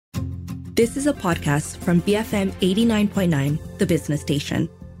This is a podcast from BFM 89.9, the business station.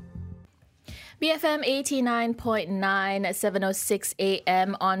 BFM 89.9 at 7:06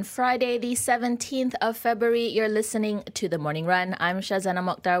 a.m. on Friday, the 17th of February. You're listening to The Morning Run. I'm Shazana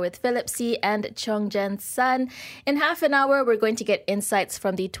Mokhtar with Philip C. and Chong Jen Sun. In half an hour, we're going to get insights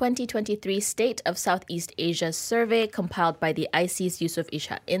from the 2023 State of Southeast Asia survey compiled by the IC's Yusof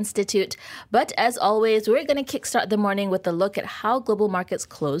Ishak Institute. But as always, we're going to kickstart the morning with a look at how global markets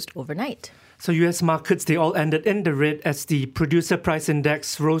closed overnight. So US markets, they all ended in the red as the producer price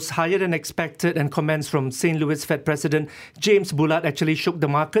index rose higher than expected, and comments from St. Louis Fed President James Bullard actually shook the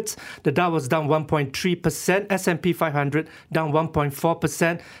markets. The Dow was down 1.3%, S&P 500 down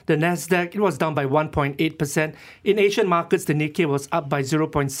 1.4%, the Nasdaq, it was down by 1.8%. In Asian markets, the Nikkei was up by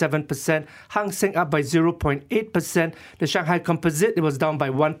 0.7%, Hang Seng up by 0.8%, the Shanghai Composite, it was down by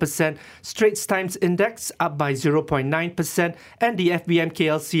 1%, Straits Times Index up by 0.9%, and the FBM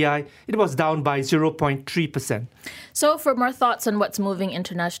KLCI, it was down by 0.3%. So for more thoughts on what's moving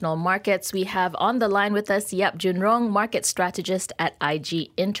international markets, we have on the line with us Yap Junrong, market strategist at IG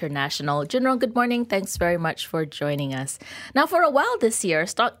International. Junrong, good morning. Thanks very much for joining us. Now, for a while this year,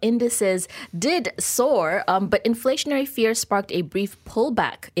 stock indices did soar, but inflationary fears sparked a brief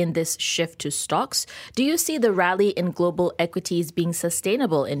pullback in this shift to stocks. Do you see the rally in global equities being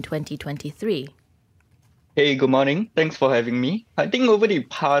sustainable in 2023? Hey, good morning. Thanks for having me. I think over the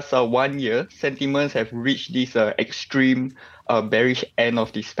past 1 year, sentiments have reached this extreme bearish end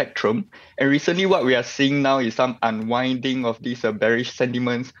of the spectrum. And recently, what we are seeing now is some unwinding of these bearish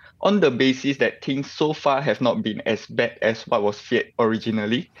sentiments on the basis that things so far have not been as bad as what was feared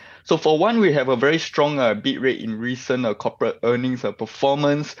originally. So for one, we have a very strong beat rate in recent corporate earnings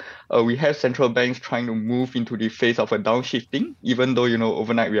performance. We have central banks trying to move into the phase of a downshifting, even though,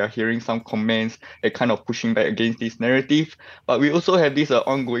 overnight we are hearing some comments that kind of pushing back against this narrative. But we also have this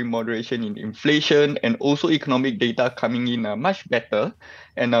ongoing moderation in inflation and also economic data coming in much better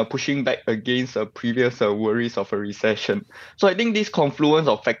and pushing back against previous worries of a recession. So I think this confluence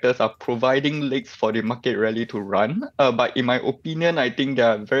of factors are providing legs for the market rally to run. But in my opinion, I think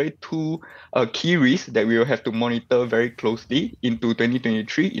there are two key risks that we will have to monitor very closely into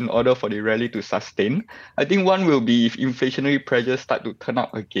 2023 in order for the rally to sustain. I think one will be if inflationary pressures start to turn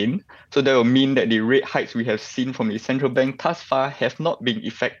up again. So that will mean that the rate hikes we have seen from the central bank thus far have not been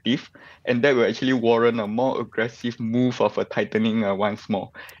effective, and that will actually warrant a more aggressive move of a tightening once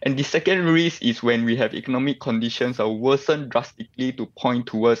more. And the second risk is when we have economic conditions worsen drastically to point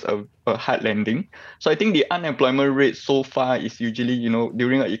towards a hard landing. So I think the unemployment rate so far is usually,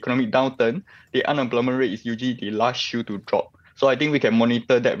 during an economic downturn, the unemployment rate is usually the last shoe to drop. So I think we can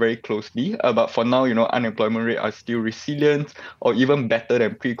monitor that very closely. But for now, unemployment rate are still resilient or even better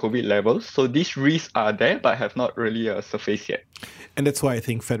than pre-COVID levels. So these risks are there, but have not really surfaced yet. And that's why I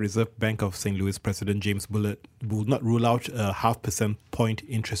think Fed Reserve Bank of St. Louis President James Bullard will not rule out a 0.5% point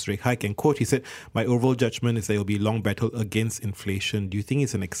interest rate hike. And quote, he said, "My overall judgment is there will be a long battle against inflation." Do you think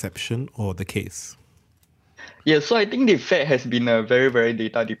it's an exception or the case? Yeah, so I think the Fed has been very, very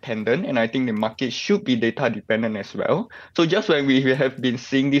data dependent, and I think the market should be data dependent as well. So just when we have been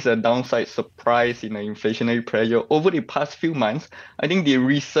seeing this downside surprise in inflationary pressure over the past few months, I think the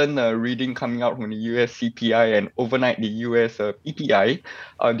recent reading coming out from the US CPI and overnight the US PPI,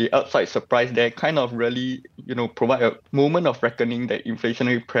 the upside surprise there kind of really, provide a moment of reckoning that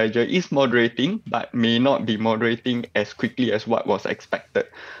inflationary pressure is moderating, but may not be moderating as quickly as what was expected.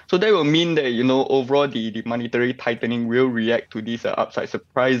 So that will mean that, overall the monetary tightening will react to these upside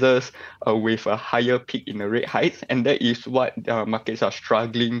surprises with a higher peak in the rate hikes. And that is what markets are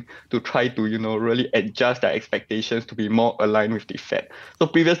struggling to try to, really adjust their expectations to be more aligned with the Fed. So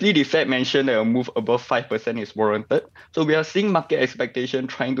previously, the Fed mentioned that a move above 5% is warranted. So we are seeing market expectation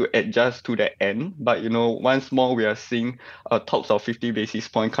trying to adjust to the end. But, once more, we are seeing talks of 50 basis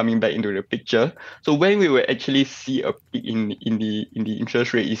points coming back into the picture. So when we will actually see a peak in the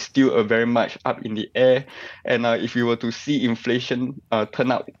interest rate is still very much up in the air. And if we were to see inflation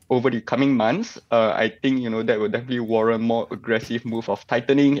turn up over the coming months, I think, that will definitely warrant more aggressive move of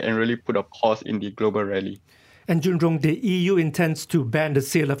tightening and really put a pause in the global rally. And Junrong, the EU intends to ban the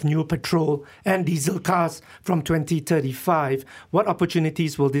sale of new petrol and diesel cars from 2035. What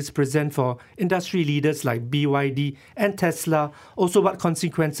opportunities will this present for industry leaders like BYD and Tesla? Also, what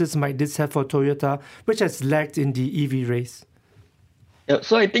consequences might this have for Toyota, which has lagged in the EV race? Yeah,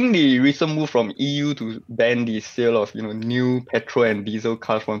 so I think the recent move from EU to ban the sale of new petrol and diesel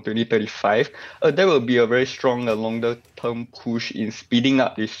cars from 2035, that will be a very strong longer long-term push in speeding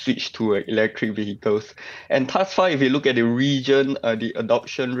up the switch to electric vehicles. And thus far, if you look at the region, the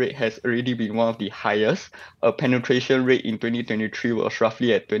adoption rate has already been one of the highest. Penetration rate in 2023 was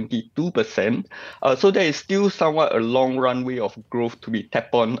roughly at 22%. So there is still somewhat a long runway of growth to be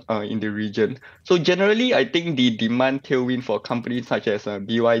tapped on in the region. So generally, I think the demand tailwind for companies such as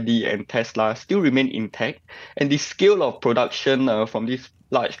BYD and Tesla still remain intact, and the scale of production from these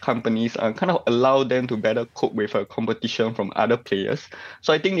large companies kind of allow them to better cope with competition from other players.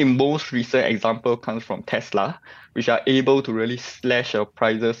 So I think the most recent example comes from Tesla, which are able to really slash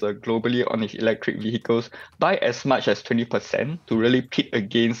prices globally on its electric vehicles by as much as 20% to really pit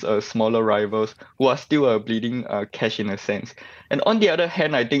against smaller rivals who are still bleeding cash in a sense. And on the other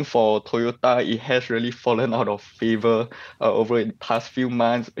hand, I think for Toyota, it has really fallen out of favor over the past few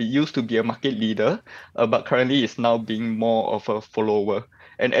months. It used to be a market leader, but currently it's now being more of a follower.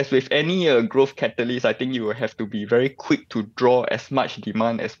 And as with any growth catalyst, I think you will have to be very quick to draw as much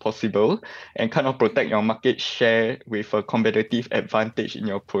demand as possible and kind of protect your market share with a competitive advantage in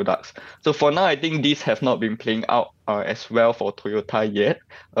your products. So for now, I think these have not been playing out as well for Toyota yet,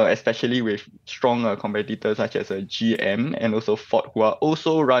 especially with strong competitors such as GM and also Ford, who are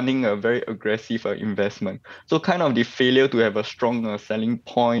also running a very aggressive investment. So kind of the failure to have a strong selling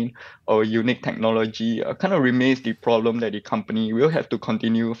point or unique technology kind of remains the problem that the company will have to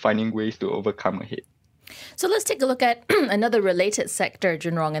continue finding ways to overcome ahead. So let's take a look at another related sector,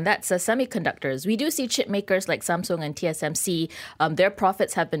 Junrong, and that's semiconductors. We do see chip makers like Samsung and TSMC. Their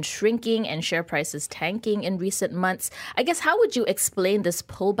profits have been shrinking and share prices tanking in recent months. I guess, how would you explain this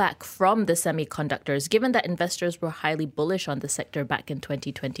pullback from the semiconductors, given that investors were highly bullish on the sector back in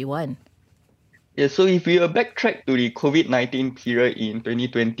 2021? Yeah, so if we backtrack to the COVID-19 period in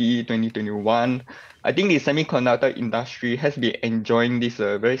 2020, 2021, I think the semiconductor industry has been enjoying this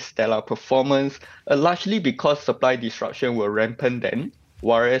very stellar performance, largely because supply disruption were rampant then,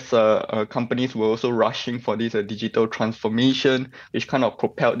 whereas companies were also rushing for this digital transformation, which kind of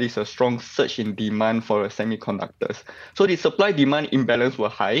propelled this strong surge in demand for semiconductors. So the supply-demand imbalance were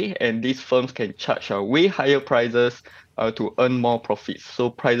high, and these firms can charge way higher prices to earn more profits.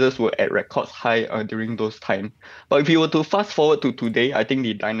 So prices were at records high during those times. But if you were to fast forward to today, I think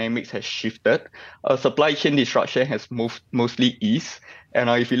the dynamics has shifted. Supply chain disruption has mostly eased. And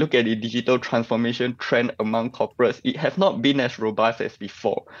if you look at the digital transformation trend among corporates, it has not been as robust as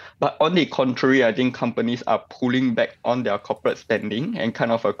before. But on the contrary, I think companies are pulling back on their corporate spending and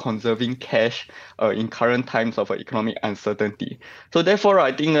kind of conserving cash in current times of economic uncertainty. So therefore,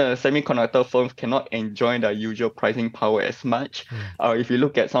 I think semiconductor firms cannot enjoy their usual pricing power as much. If you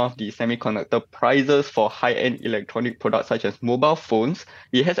look at some of the semiconductor prices for high-end electronic products such as mobile phones,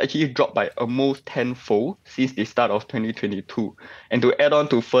 it has actually dropped by almost tenfold since the start of 2022. And to add on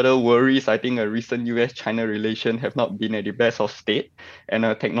to further worries, I think a recent US-China relation have not been at the best of state, and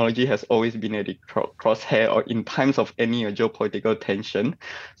technology has always been at the crosshair or in times of any geopolitical tension.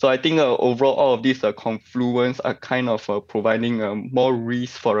 So I think overall, all of these confluence are kind of providing more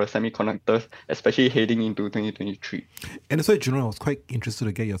risk for semiconductors, especially heading into 2023. And that's why, General, I was quite interested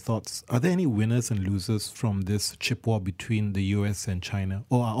to get your thoughts. Are there any winners and losers from this chip war between the US and China,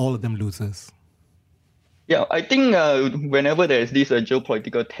 or are all of them losers? Yeah, I think whenever there is these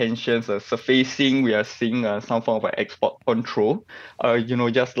geopolitical tensions surfacing, we are seeing some form of export control.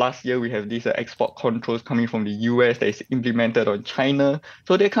 Just last year, we have these export controls coming from the US that is implemented on China.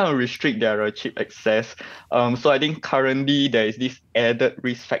 So they kind of restrict their chip access. So I think currently there is this added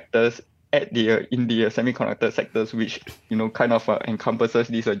risk factors in the semiconductor sectors, which kind of encompasses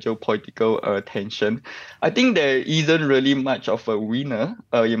this geopolitical tension. I think there isn't really much of a winner,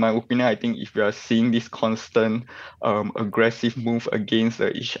 in my opinion. I think if we are seeing this constant aggressive move against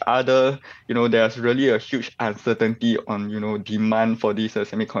each other, there's really a huge uncertainty on demand for these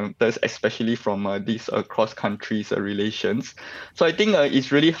semiconductors, especially from these cross countries relations. So I think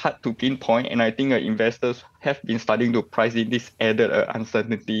it's really hard to pinpoint, and I think investors have been starting to price in this added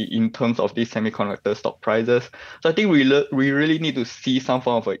uncertainty in terms of these semiconductor stock prices. So I think we really need to see some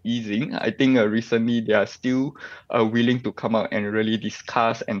form of easing. I think recently they are still willing to come out and really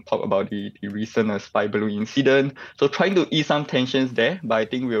discuss and talk about the recent spy balloon incident. So trying to ease some tensions there, but I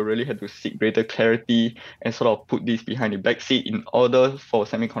think we'll really have to seek greater clarity and sort of put this behind the back seat in order for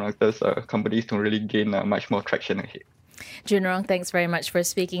semiconductors companies to really gain much more traction ahead. Jun Rong, thanks very much for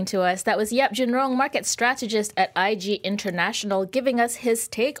speaking to us. That was Yap Jun Rong, market strategist at IG International, giving us his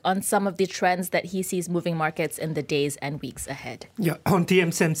take on some of the trends that he sees moving markets in the days and weeks ahead. Yeah, on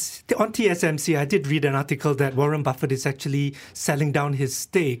TSMC, I did read an article that Warren Buffett is actually selling down his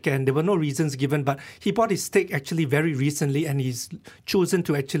stake, and there were no reasons given, but he bought his stake actually very recently, and he's chosen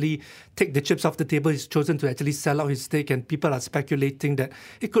to actually take the chips off the table. He's chosen to actually sell out his stake, and people are speculating that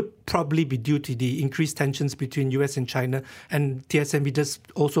it could probably be due to the increased tensions between US and China, and TSMC just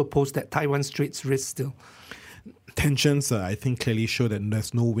also posed that Taiwan Straits risk still. Tensions, I think, clearly show that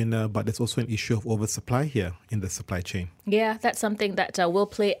there's no winner, but there's also an issue of oversupply here in the supply chain. Yeah, that's something that will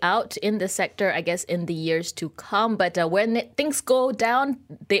play out in the sector, I guess, in the years to come. But when things go down,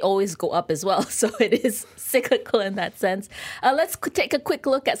 they always go up as well. So it is cyclical in that sense. Let's take a quick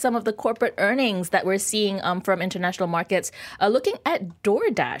look at some of the corporate earnings that we're seeing from international markets. Looking at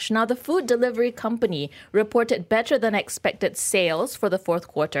DoorDash. Now, the food delivery company reported better than expected sales for the fourth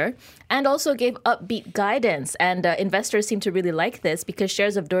quarter and also gave upbeat guidance. And investors seem to really like this because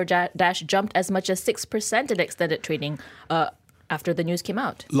shares of DoorDash jumped as much as 6% in extended trading after the news came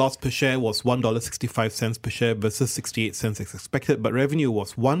out. Loss per share was $1.65 per share versus 68 cents as expected, but revenue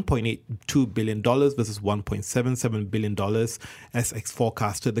was $1.82 billion versus $1.77 billion as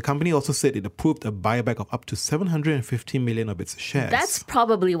forecasted. The company also said it approved a buyback of up to 750 million of its shares. That's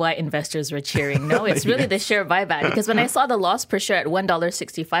probably why investors were cheering. No, it's really the share buyback, because when I saw the loss per share at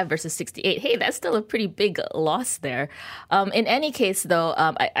 $1.65 versus 68, hey, that's still a pretty big loss there. In any case, though,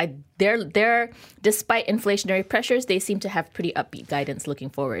 they're despite inflationary pressures, they seem to have pretty upbeat guidance looking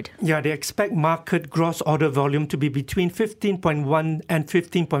forward. Yeah, they expect market gross order volume to be between $15.1 and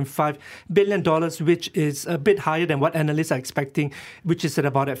 $15.5 billion, which is a bit higher than what analysts are expecting, which is at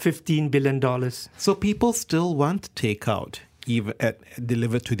about $15 billion. So people still want takeout, even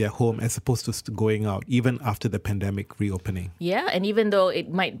delivered to their home, as opposed to going out, even after the pandemic reopening. Yeah, and even though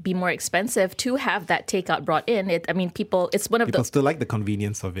it might be more expensive to have that takeout brought in, people still like the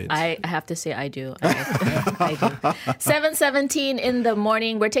convenience of it. I have to say I do. I do. 7:17 in the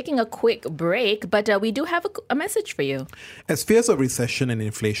morning. We're taking a quick break, but we do have a message for you. As fears of recession and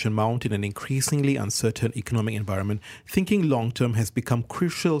inflation mount in an increasingly uncertain economic environment, thinking long-term has become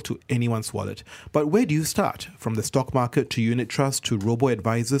crucial to anyone's wallet. But where do you start? From the stock market to unit trust to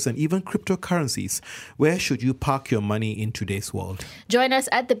robo-advisors and even cryptocurrencies. Where should you park your money in today's world? Join us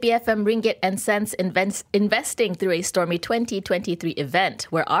at the BFM Ringgit and Cents Investing Through a Stormy 2023 event,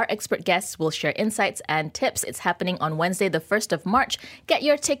 where our expert guests will share insights and tips. It's happening on Wednesday, the 1st of March. Get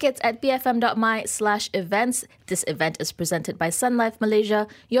your tickets at bfm.my/events. This event is presented by Sun Life Malaysia,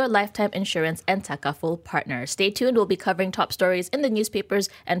 your lifetime insurance and Takaful partner. Stay tuned. We'll be covering top stories in the newspapers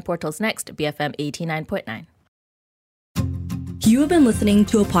and portals next. BFM 89.9. You have been listening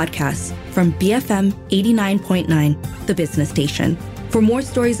to a podcast from BFM 89.9, the business station. For more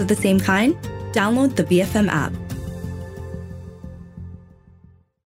stories of the same kind, download the BFM app.